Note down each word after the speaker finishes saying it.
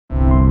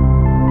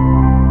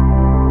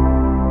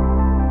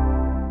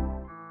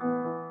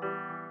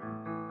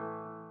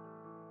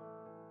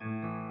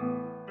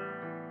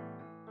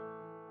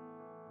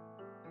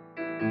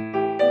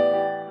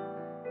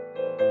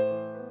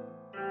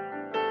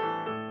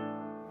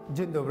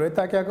Dzień dobry,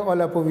 tak jak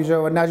Ola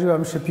powiedziała,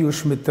 nazywam się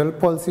Piyush Mittal, w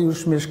Polsce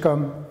już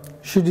mieszkam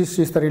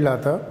 34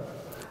 lata,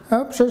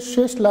 a przez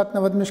 6 lat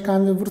nawet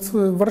mieszkałem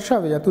w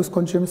Warszawie, ja tu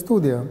skończyłem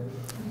studia.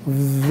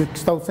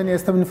 Wykształcenie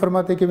jestem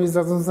informatykiem i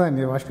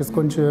zarządzaniem, właśnie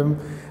skończyłem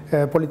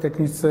w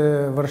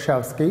Politechnice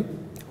Warszawskiej,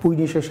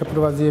 później się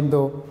przeprowadziłem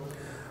do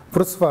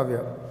Wrocławia.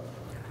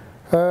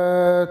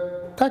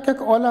 Tak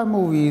jak Ola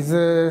mówi, z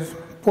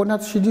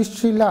ponad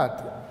 30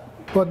 lat,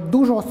 bo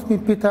dużo osób mnie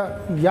pyta,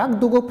 jak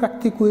długo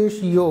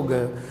praktykujesz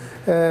jogę,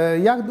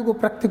 jak długo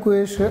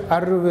praktykujesz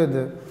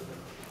Ajurwedę.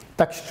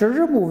 Tak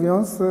szczerze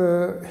mówiąc,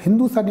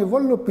 Hindusa nie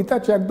wolno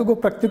pytać, jak długo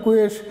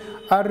praktykujesz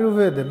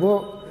Ajurwedę,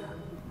 bo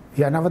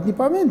ja nawet nie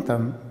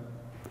pamiętam.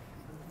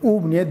 U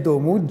mnie w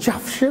domu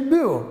zawsze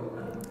było.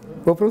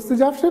 Po prostu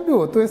zawsze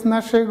było. To jest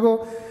naszego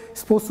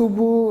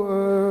sposobu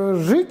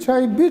życia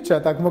i bycia,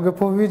 tak mogę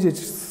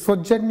powiedzieć.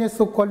 Codziennie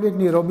cokolwiek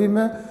nie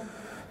robimy,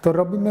 to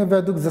robimy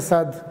według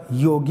zasad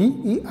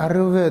jogi i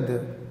Ajurwedy.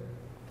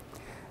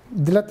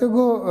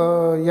 Dlatego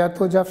ja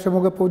to zawsze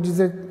mogę powiedzieć,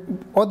 że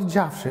od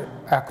zawsze.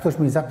 A jak ktoś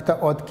mnie zapyta,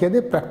 od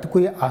kiedy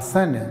praktykuję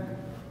asany,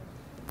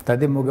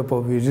 wtedy mogę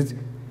powiedzieć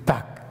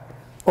tak,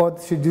 od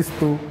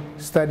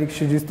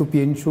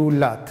 34-35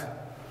 lat.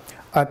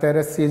 A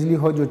teraz, jeżeli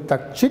chodzi o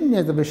tak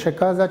czynnie, żeby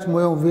przekazać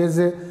moją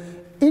wiedzę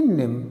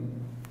innym,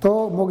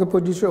 to mogę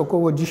powiedzieć, że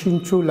około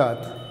 10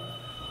 lat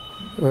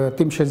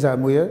tym się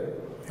zajmuję.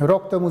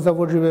 Rok temu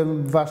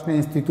założyłem właśnie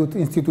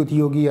Instytut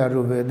Jogi i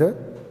Ajurwedy.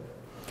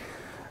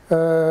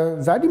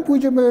 Zanim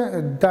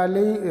pójdziemy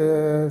dalej,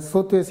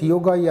 co to jest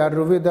yoga i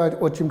Ajurweda,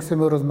 o czym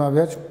chcemy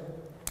rozmawiać,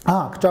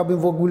 chciałbym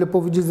w ogóle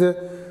powiedzieć, że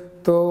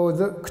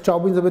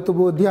chciałbym, żeby to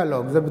był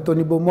dialog, żeby to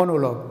nie był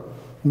monolog.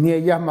 Nie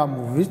ja mam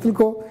mówić,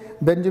 tylko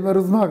będziemy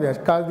rozmawiać.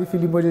 W każdej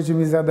chwili możecie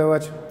mi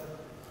zadawać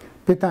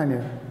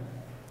pytanie.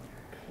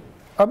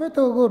 Aby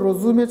to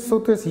rozumieć, co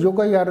to jest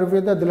yoga i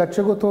Ajurweda,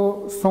 dlaczego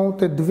to są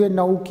te dwie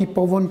nauki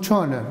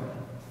połączone,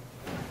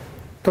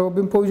 to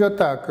bym powiedział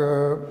tak.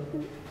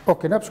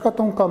 Na przykład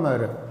tą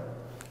kamerę.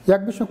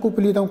 Jakbyśmy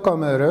kupili tą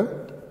kamerę,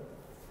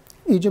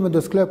 idziemy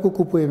do sklepu,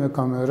 kupujemy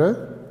kamerę,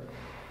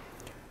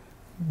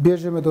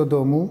 bierzemy do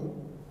domu,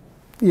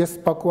 jest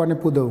spakowane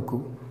pudełko.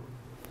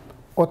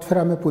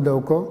 Otwieramy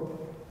pudełko,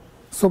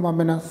 co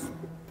mamy na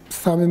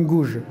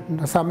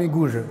samej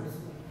górze.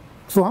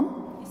 Słucham?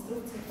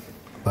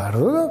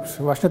 Bardzo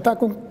dobrze, właśnie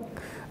taką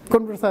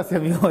konwersację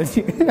mi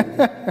chodzi.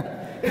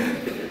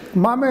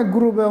 Mamy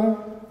grubą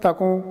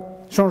taką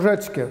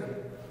książeczkę.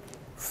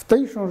 W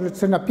tej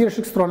książeczce na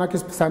pierwszych stronach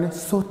jest pisane,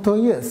 co to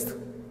jest.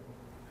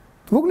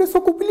 W ogóle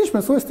co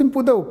kupiliśmy, co jest w tym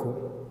pudełku.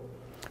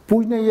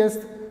 Później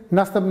jest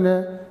na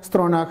następnych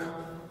stronach,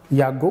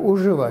 jak go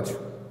używać.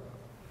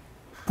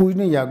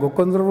 Później jak go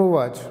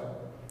konserwować,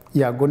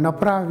 jak go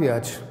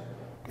naprawiać,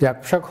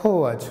 jak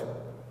przechować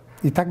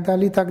i tak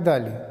dalej, i tak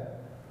dalej.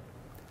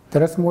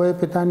 Teraz moje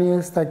pytanie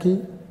jest takie,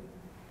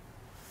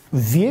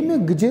 wiemy,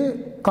 gdzie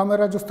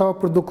kamera została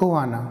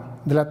produkowana,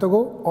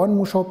 dlatego on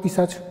musiał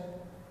pisać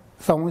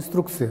całą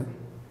instrukcję.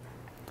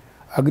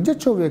 A gdzie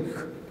człowiek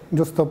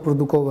został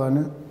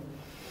produkowany?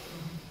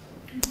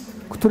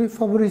 W której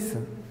fabryce?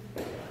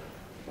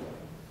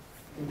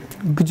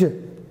 Gdzie?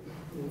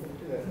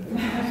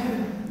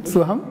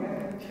 Słucham?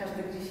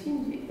 Każdy gdzieś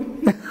indziej.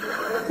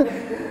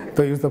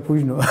 To już za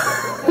późno.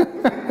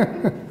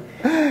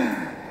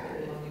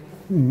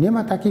 Nie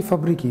ma takiej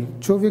fabryki.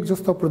 Człowiek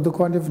został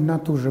produkowany w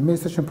naturze. My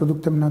jesteśmy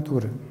produktem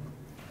natury.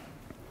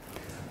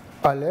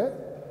 Ale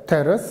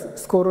teraz,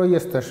 skoro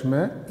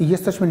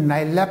jesteśmy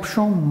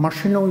najlepszą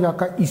maszyną,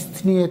 jaka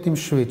istnieje w tym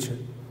świecie.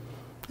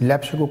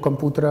 Lepszego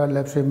komputera,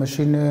 lepszej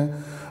maszyny,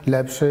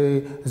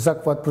 lepszy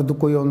zakład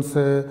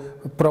produkujący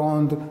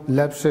prąd,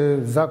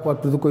 lepszy zakład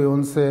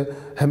produkujący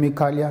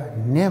chemikalia.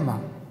 Nie ma.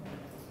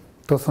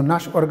 To, co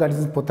nasz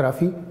organizm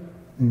potrafi,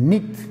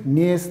 nikt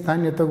nie jest w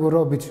stanie tego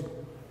robić.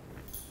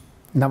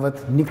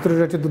 Nawet niektóre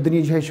rzeczy do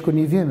dnia dzisiejszego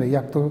nie wiemy,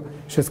 jak to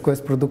wszystko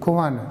jest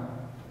produkowane.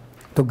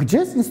 To gdzie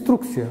jest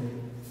instrukcja?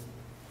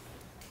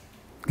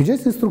 Gdzie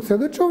jest instrukcja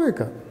do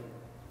człowieka?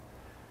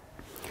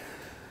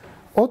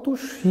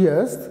 Otóż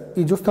jest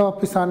i została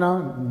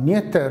pisana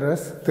nie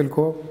teraz,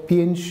 tylko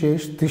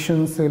 5-6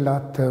 tysięcy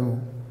lat temu.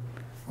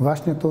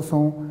 Właśnie to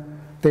są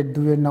te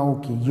dwie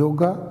nauki,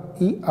 yoga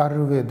i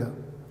Ajurweda.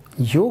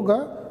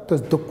 Yoga to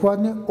jest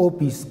dokładnie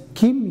opis,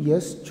 kim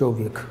jest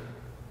człowiek.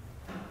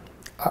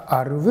 A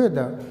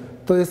Ajurweda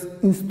to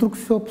jest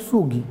instrukcja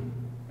obsługi,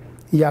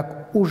 jak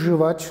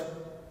używać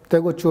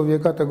tego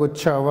człowieka, tego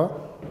ciała,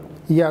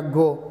 jak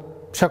go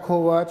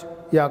przechować,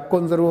 jak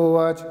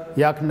konserwować,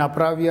 jak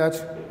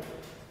naprawiać.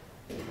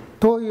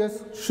 To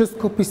jest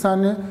wszystko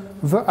pisane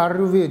w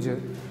Ajurwedzie.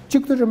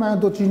 Ci, którzy mają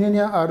do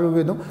czynienia z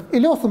Ajurwedą,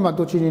 ile osób ma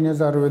do czynienia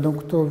z Ajurwedą,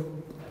 kto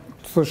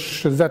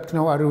coś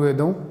zetknął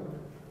Ajurwedą?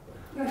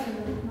 Ja się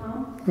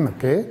zetknąłem.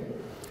 Okay.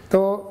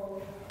 To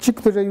ci,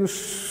 którzy już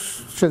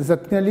się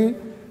zetknęli,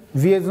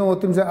 wiedzą o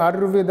tym, że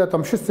Ajurweda,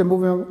 tam wszyscy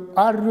mówią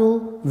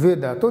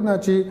Ajurweda, to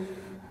znaczy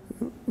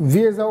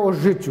wiedza o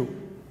życiu.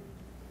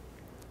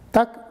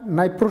 Tak w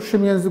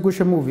najprostszym języku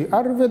się mówi.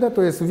 Ajurweda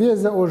to jest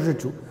wiedza o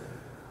życiu.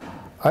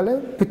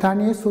 Ale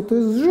pytanie, co to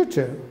jest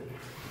życie?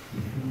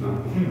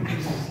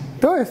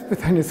 To jest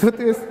pytanie, co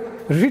to jest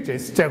życie,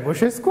 z czego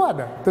się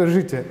składa to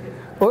życie.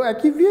 O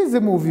jakiej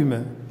wiedzy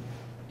mówimy?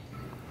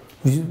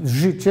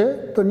 Życie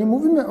to nie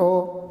mówimy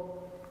o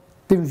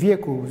tym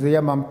wieku, że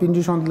ja mam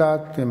 50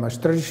 lat, ty masz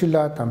 40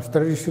 lat, tam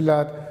 40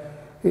 lat,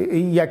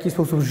 i w jaki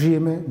sposób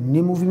żyjemy.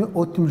 Nie mówimy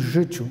o tym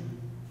życiu.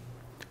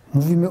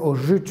 Mówimy o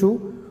życiu,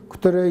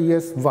 które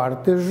jest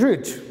warte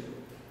żyć,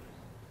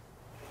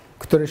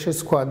 które się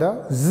składa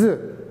z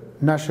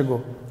naszego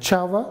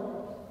ciała,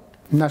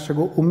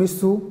 naszego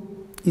umysłu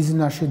i z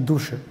naszej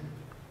duszy.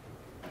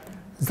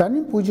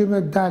 Zanim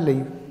pójdziemy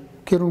dalej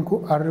w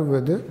kierunku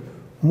Ajurwedy,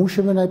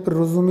 musimy najpierw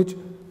rozumieć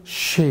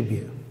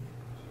siebie.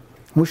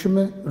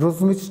 Musimy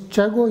rozumieć, z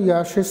czego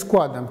ja się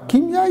składam.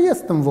 Kim ja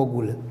jestem w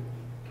ogóle?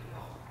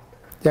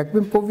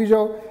 Jakbym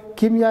powiedział,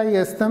 kim ja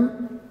jestem,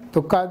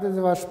 to każdy z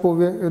was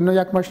powie, no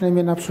jak masz na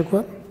imię na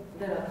przykład?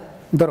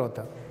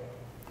 Dorota.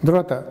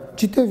 Dorota,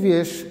 czy ty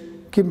wiesz,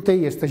 kim ty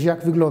jesteś,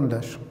 jak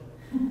wyglądasz?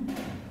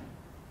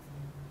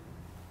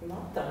 No,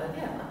 trochę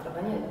wiem, a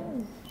trochę nie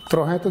wiem.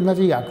 Trochę to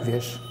znaczy jak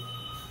wiesz?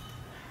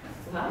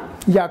 Słucham?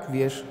 Jak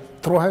wiesz?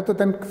 Trochę to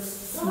ten...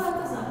 No,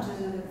 ale to znaczy,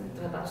 że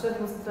trochę patrzę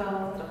w lustro,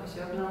 trochę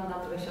się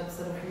oglądam, trochę się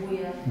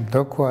obserwuję.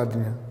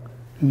 Dokładnie.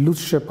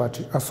 Lustrze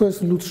patrzeć. A co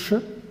jest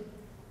lustrze?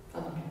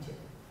 Odbicie.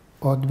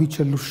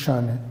 Odbicie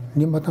lustrzane.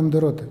 Nie ma tam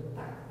Doroty.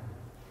 Tak.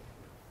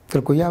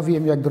 Tylko ja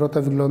wiem, jak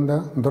Dorota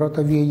wygląda.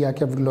 Dorota wie,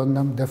 jak ja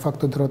wyglądam. De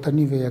facto Dorota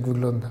nie wie, jak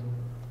wygląda.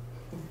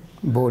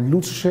 Bo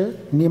lustrze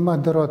nie ma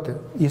Doroty.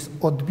 Jest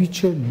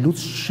odbicie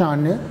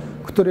lustrzane,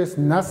 które jest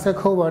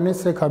nasekowane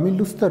sekami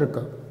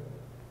lusterka.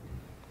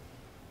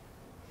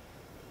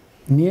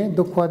 Nie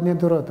dokładnie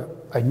Dorota.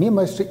 A nie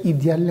ma jeszcze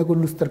idealnego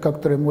lusterka,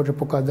 które może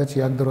pokazać,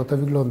 jak Dorota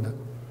wygląda.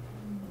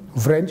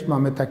 Wręcz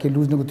mamy takie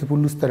różnego typu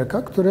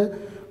lusterka, które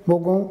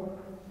mogą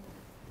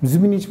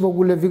zmienić w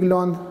ogóle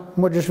wygląd.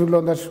 Możesz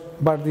wyglądać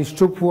bardziej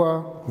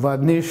szczupła,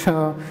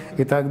 ładniejsza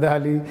i tak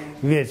dalej.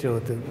 Wiecie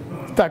o tym.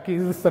 Takie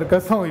lusterka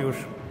są już.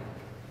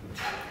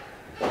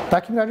 W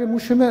takim razie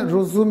musimy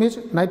rozumieć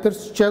najpierw,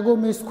 z czego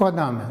my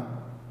składamy.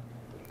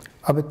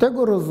 Aby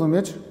tego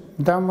rozumieć,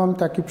 dam wam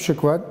taki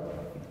przykład,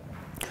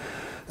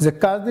 że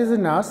każdy z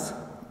nas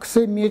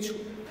chce mieć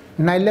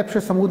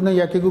najlepszy samochód, na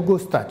jakiego go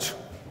stać.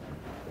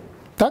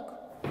 Tak?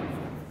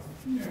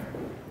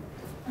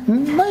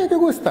 Na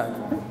jakiego stać.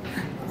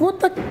 Bo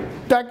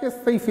tak jest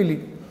w tej chwili,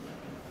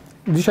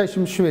 w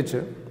dzisiejszym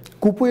świecie.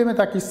 Kupujemy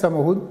taki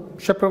samochód,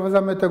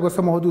 przeprowadzamy tego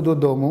samochodu do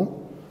domu,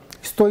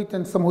 stoi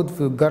ten samochód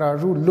w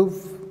garażu lub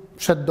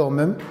przed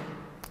domem.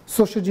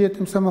 Co się dzieje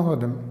tym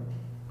samochodem?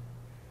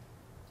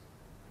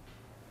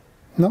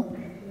 No?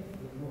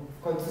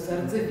 W końcu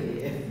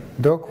zardzewie.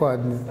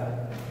 Dokładnie.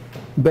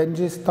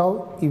 Będzie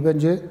stał i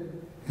będzie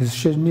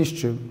się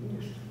niszczył.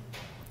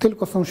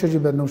 Tylko sąsiedzi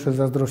będą się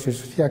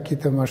zazdrościć, jaki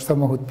ty masz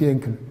samochód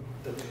piękny.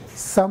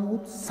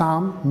 Samochód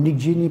sam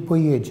nigdzie nie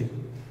pojedzie.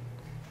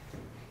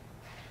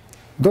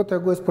 Do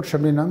tego jest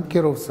potrzebny nam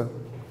kierowca.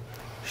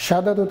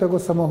 Siada do tego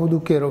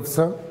samochodu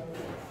kierowca,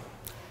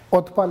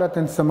 odpala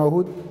ten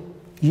samochód,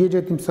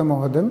 jedzie tym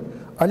samochodem,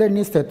 ale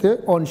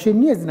niestety on się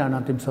nie zna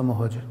na tym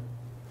samochodzie.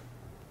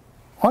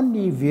 On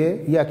nie wie,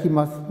 jakie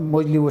ma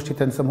możliwości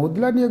ten samochód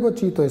dla niego,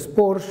 czy to jest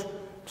Porsche,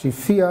 czy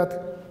Fiat,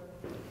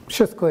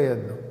 wszystko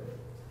jedno.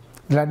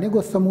 Dla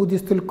niego samochód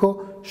jest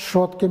tylko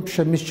środkiem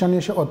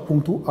przemieszczania się od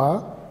punktu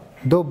A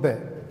do B.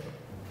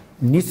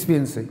 Nic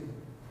więcej.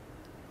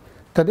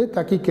 Wtedy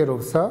taki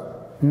kierowca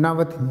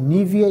nawet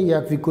nie wie,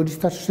 jak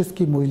wykorzystać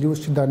wszystkie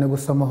możliwości danego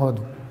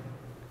samochodu.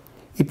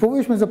 I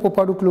powiedzmy, że po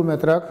paru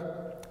kilometrach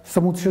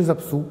samochód się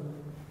zepsuł.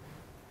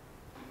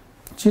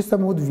 Czy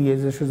samochód wie,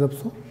 że się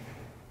zepsuł?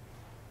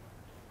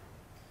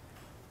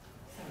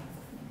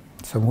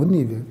 Samochód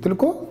nie wie,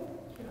 tylko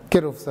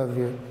kierowca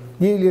wie.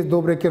 Jeśli jest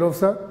dobry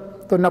kierowca,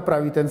 to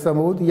naprawi ten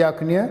samochód,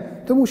 jak nie,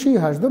 to musi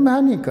jechać do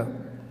mechanika.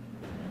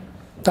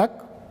 Tak?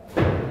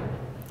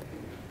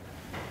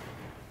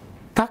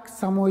 Tak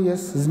samo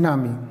jest z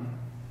nami.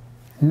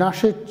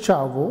 Nasze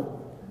ciało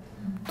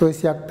to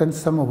jest jak ten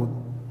samochód.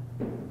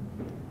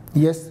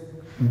 Jest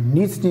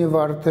nic nie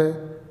warte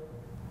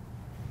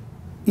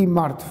i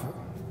martwe.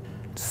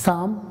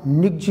 Sam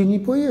nigdzie nie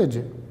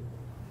pojedzie.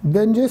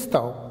 Będzie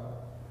stał.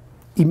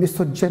 I my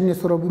codziennie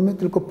co robimy?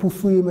 Tylko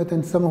pulsujemy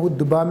ten samochód,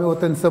 dbamy o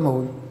ten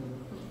samochód.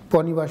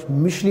 Ponieważ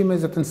myślimy,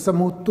 że ten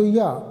samochód to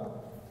ja.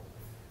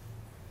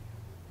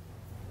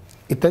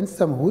 I ten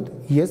samochód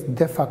jest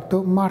de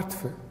facto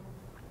martwy.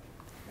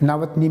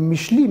 Nawet nie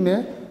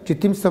myślimy, czy w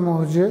tym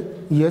samochodzie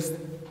jest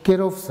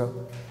kierowca.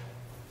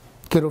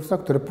 Kierowca,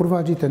 który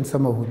prowadzi ten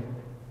samochód.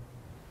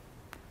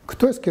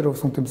 Kto jest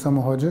kierowcą w tym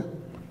samochodzie?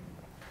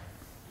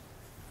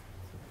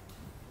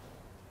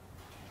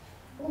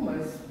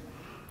 Umysł.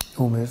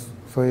 Umysł.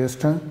 Co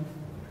jeszcze?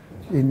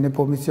 Inny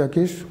pomysł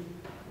jakiś?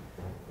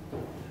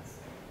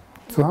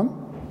 Słucham?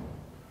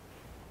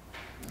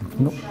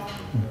 No,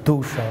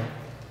 dusza.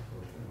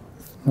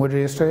 Może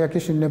jeszcze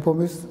jakiś inny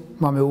pomysł?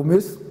 Mamy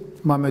umysł,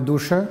 mamy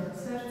duszę,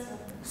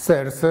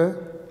 serce.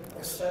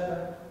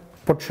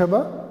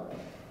 Potrzeba?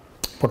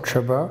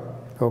 Potrzeba.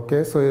 Ok,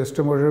 co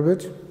jeszcze może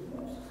być?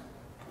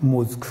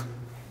 Mózg.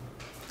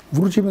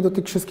 Wrócimy do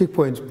tych wszystkich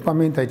pojęć.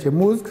 Pamiętajcie,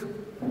 mózg,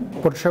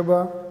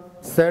 potrzeba,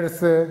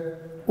 serce,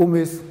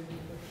 umysł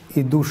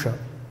i dusza.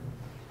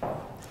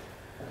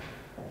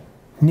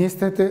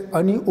 Niestety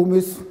ani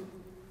umysł,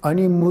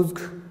 ani mózg,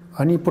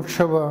 ani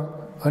potrzeba,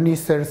 ani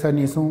serce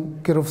nie są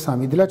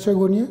kierowcami.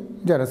 Dlaczego nie?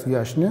 Zaraz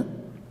wyjaśnię.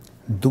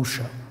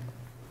 Dusza.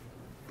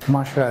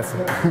 Masz rację.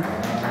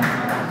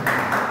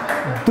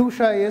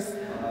 Dusza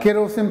jest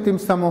kierowcą w tym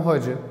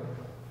samochodzie.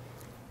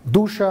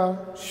 Dusza,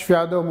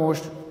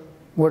 świadomość,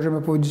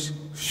 możemy powiedzieć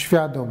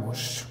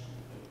świadomość.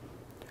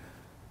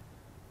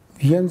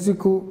 W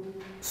języku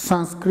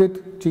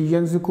sanskryt, czy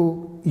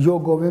języku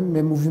jogowym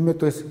my mówimy,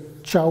 to jest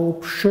ciało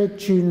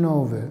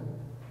przyczynowe.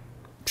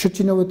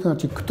 Przyczynowe to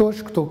znaczy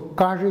ktoś, kto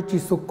każe ci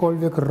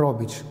cokolwiek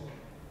robić.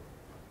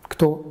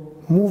 Kto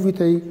mówi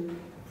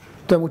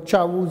temu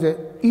ciału, że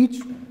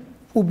idź,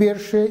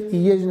 ubierz się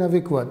i jedź na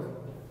wykład.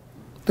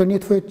 To nie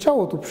twoje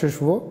ciało tu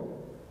przyszło,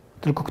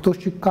 tylko ktoś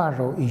ci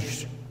kazał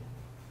iść.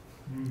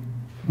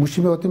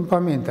 Musimy o tym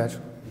pamiętać.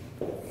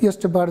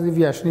 Jeszcze bardziej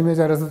wyjaśnimy,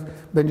 zaraz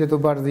będzie to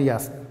bardziej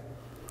jasne.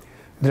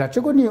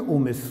 Dlaczego nie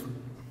umysł?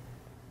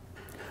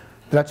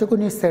 Dlaczego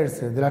nie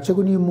serce?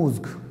 Dlaczego nie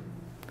mózg?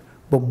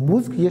 Bo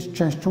mózg jest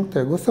częścią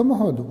tego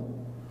samochodu.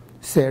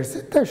 Serce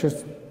też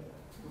jest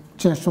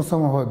częścią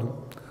samochodu.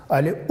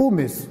 Ale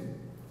umysł,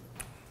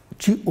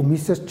 czy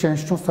umysł jest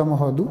częścią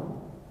samochodu?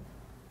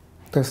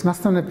 To jest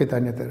następne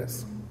pytanie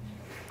teraz.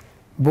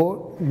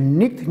 Bo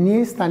nikt nie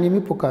jest w stanie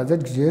mi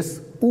pokazać, gdzie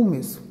jest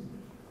umysł.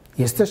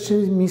 Jesteście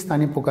mi w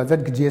stanie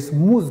pokazać, gdzie jest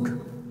mózg.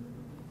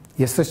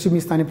 Jesteście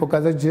mi w stanie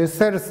pokazać, gdzie jest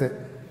serce.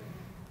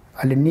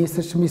 Ale nie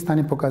jesteście mi w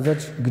stanie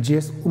pokazać, gdzie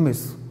jest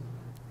umysł.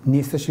 Nie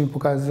jesteście mi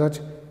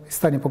w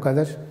stanie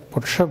pokazać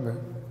potrzeby.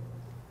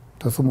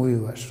 To, co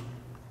mówiłaś.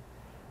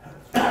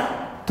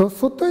 To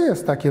co to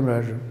jest w takim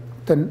razie?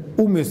 Ten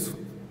umysł,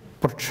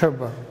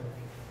 potrzeba.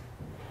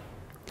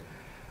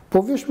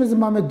 Powiedzmy, że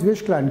mamy dwie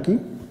szklanki.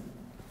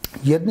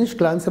 W jednej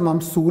szklance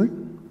mam sól,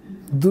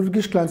 w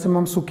drugiej szklance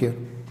mam cukier.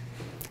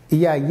 I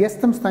ja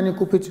jestem w stanie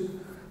kupić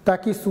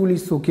takie sól i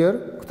cukier,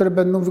 które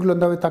będą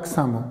wyglądały tak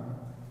samo.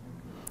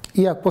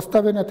 I jak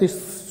postawię na tej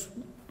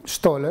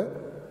stole,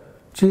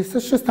 czy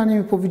jesteście w stanie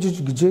mi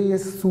powiedzieć, gdzie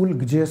jest sól,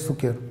 gdzie jest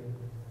cukier?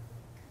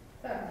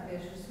 Tak,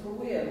 wiesz,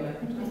 spróbujemy.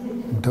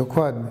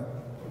 Dokładnie.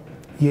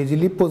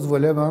 Jeżeli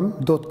pozwolę wam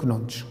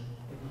dotknąć,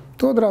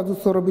 to od razu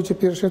co robicie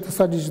pierwsze, to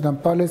sadzicie tam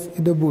palec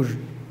i do buzi.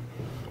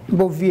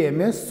 Bo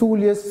wiemy, sól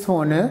jest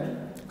słone,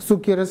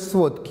 cukier jest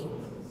słodki.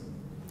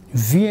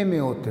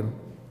 Wiemy o tym,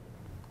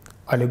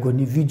 ale go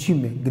nie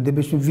widzimy.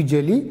 Gdybyśmy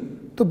widzieli,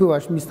 to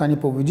byłaś mi w stanie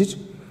powiedzieć,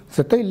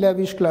 że w tej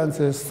lewej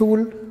szklance jest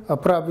sól, a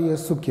prawej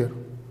jest cukier.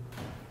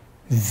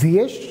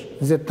 Wiesz,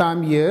 że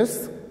tam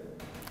jest,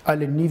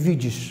 ale nie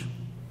widzisz.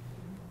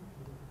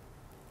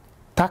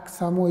 Tak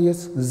samo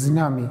jest z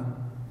nami.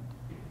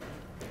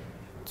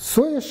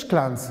 Co jest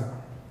szklance?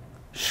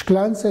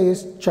 Szklance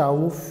jest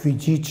ciało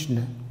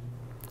fizyczne,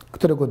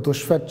 którego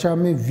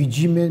doświadczamy,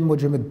 widzimy,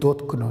 możemy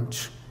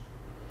dotknąć.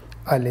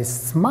 Ale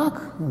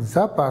smak,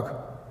 zapach,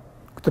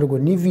 którego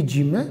nie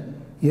widzimy,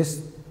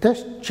 jest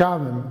też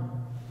ciałem.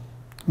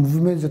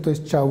 Mówimy, że to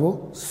jest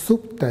ciało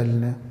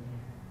subtelne.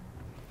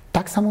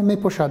 Tak samo my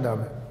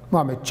posiadamy.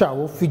 Mamy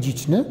ciało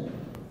fizyczne,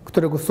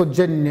 którego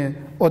codziennie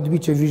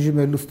odbicie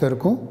widzimy w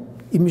lusterku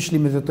i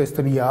myślimy, że to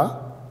jestem ja.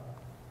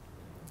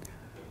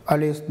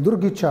 Ale jest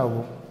drugie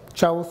ciało,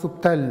 ciało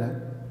subtelne,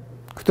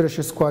 które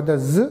się składa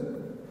z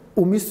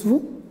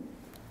umysłu,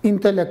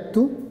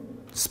 intelektu,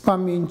 z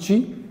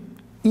pamięci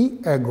i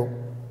ego.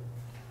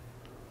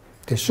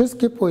 Te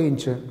wszystkie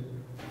pojęcia,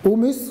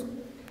 umysł,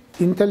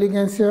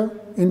 inteligencja,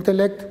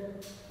 intelekt,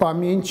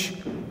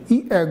 pamięć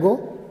i ego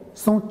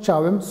są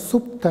ciałem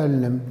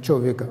subtelnym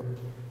człowieka,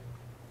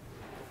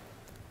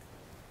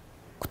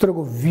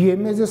 którego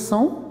wiemy, że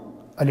są,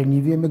 ale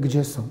nie wiemy,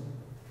 gdzie są.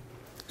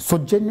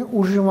 Codziennie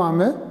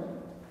używamy,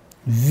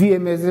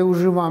 wiemy, że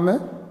używamy,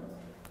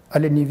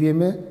 ale nie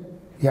wiemy,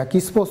 w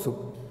jaki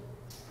sposób.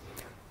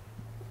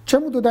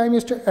 Czemu dodajemy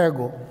jeszcze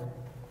ego?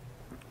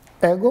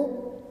 Ego,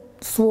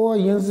 słowo w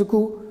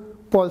języku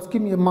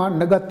polskim ma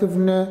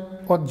negatywny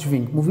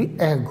oddźwięk, mówi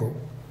ego.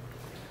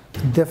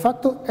 De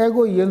facto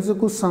ego w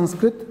języku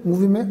sanskryt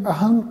mówimy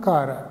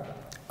ahankara.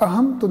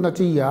 Aham to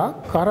znaczy ja,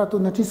 kara to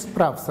znaczy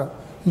sprawca.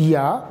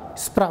 Ja,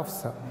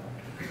 sprawca.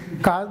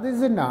 Każdy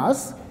z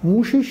nas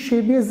musi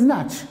siebie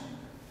znać.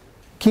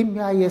 Kim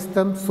ja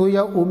jestem, co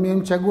ja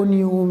umiem, czego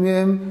nie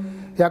umiem,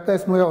 jaka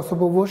jest moja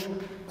osobowość.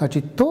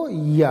 Znaczy to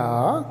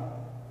ja,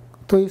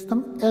 to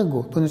jestem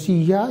ego. To znaczy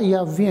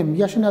ja wiem,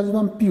 ja się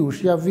nazywam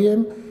Piyush, ja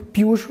wiem,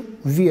 Piyush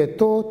wie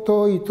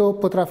to i to,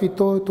 potrafi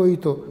to i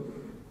to.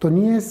 To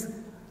nie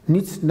jest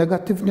nic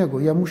negatywnego.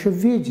 Ja muszę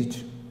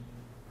wiedzieć,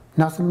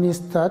 na co mnie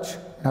stać,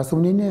 na co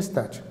mnie nie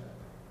stać.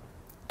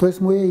 To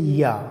jest moje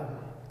ja.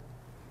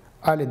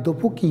 Ale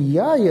dopóki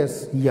ja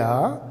jest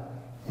ja,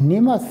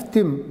 nie ma w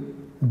tym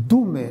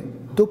dumy.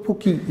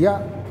 Dopóki ja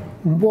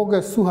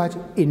mogę słuchać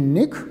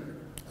innych,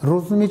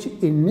 rozumieć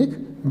innych,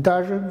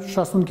 darzyć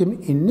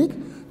szacunkiem innych,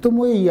 to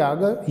moje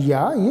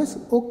ja jest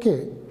ok.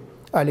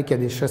 Ale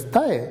kiedy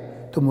przestaje,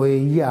 to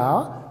moje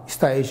ja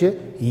staje się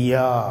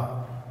ja.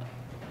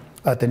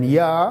 A ten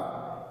ja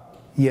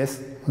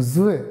jest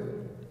zły.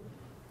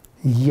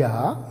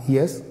 Ja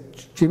jest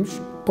czymś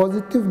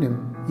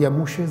pozytywnym. Ja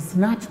muszę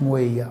znać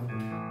moje ja.